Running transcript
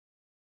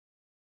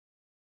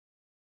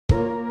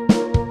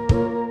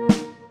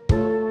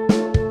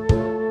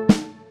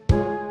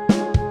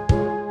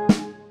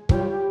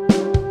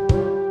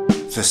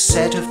The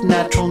set of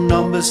natural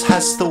numbers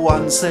has the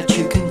ones that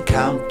you can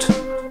count,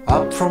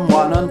 up from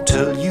 1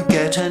 until you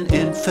get an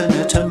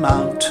infinite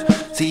amount.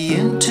 The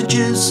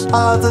integers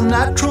are the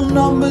natural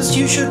numbers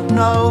you should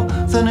know,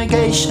 the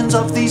negations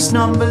of these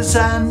numbers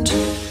and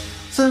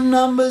the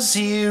number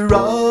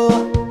 0.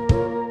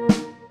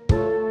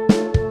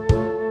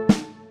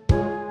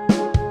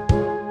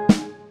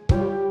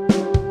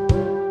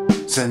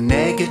 The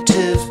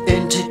negative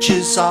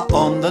integers are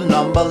on the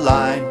number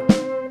line,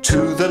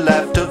 to the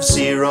left of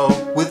 0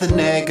 with a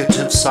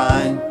negative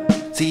sign.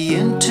 The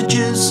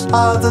integers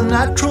are the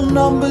natural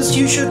numbers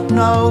you should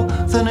know,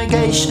 the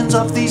negations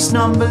of these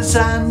numbers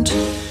and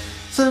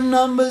the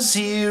number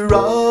 0.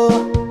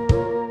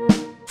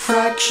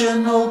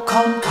 Fractional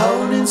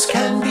components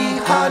can be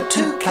hard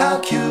to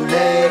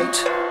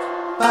calculate,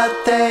 but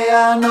they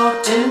are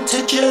not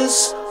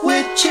integers,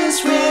 which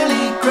is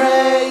really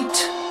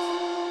great.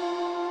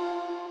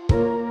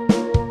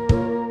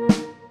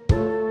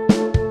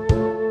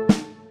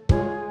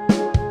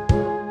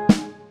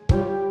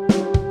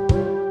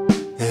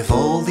 If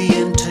all the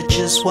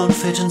integers won't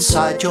fit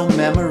inside your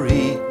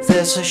memory,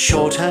 there's a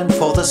shorthand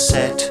for the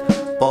set,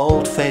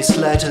 bold-faced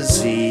letter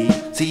Z.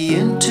 The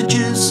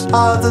integers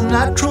are the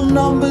natural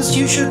numbers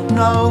you should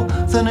know,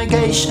 the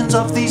negations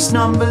of these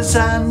numbers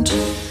and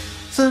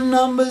the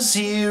number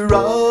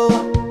 0.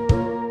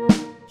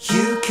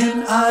 You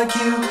can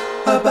argue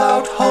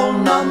about whole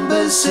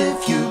numbers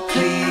if you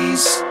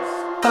please,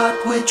 but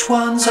which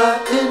ones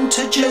are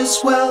integers?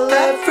 Well,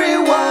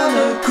 everyone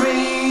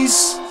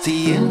agrees.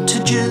 The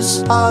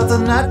integers are the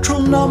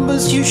natural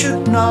numbers you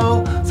should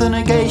know, the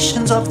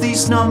negations of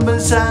these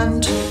numbers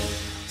and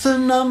the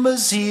number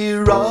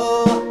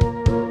 0.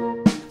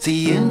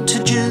 The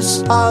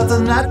integers are the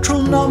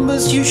natural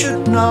numbers you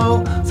should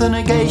know, the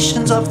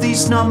negations of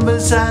these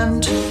numbers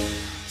and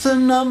the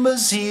number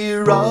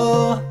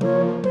 0.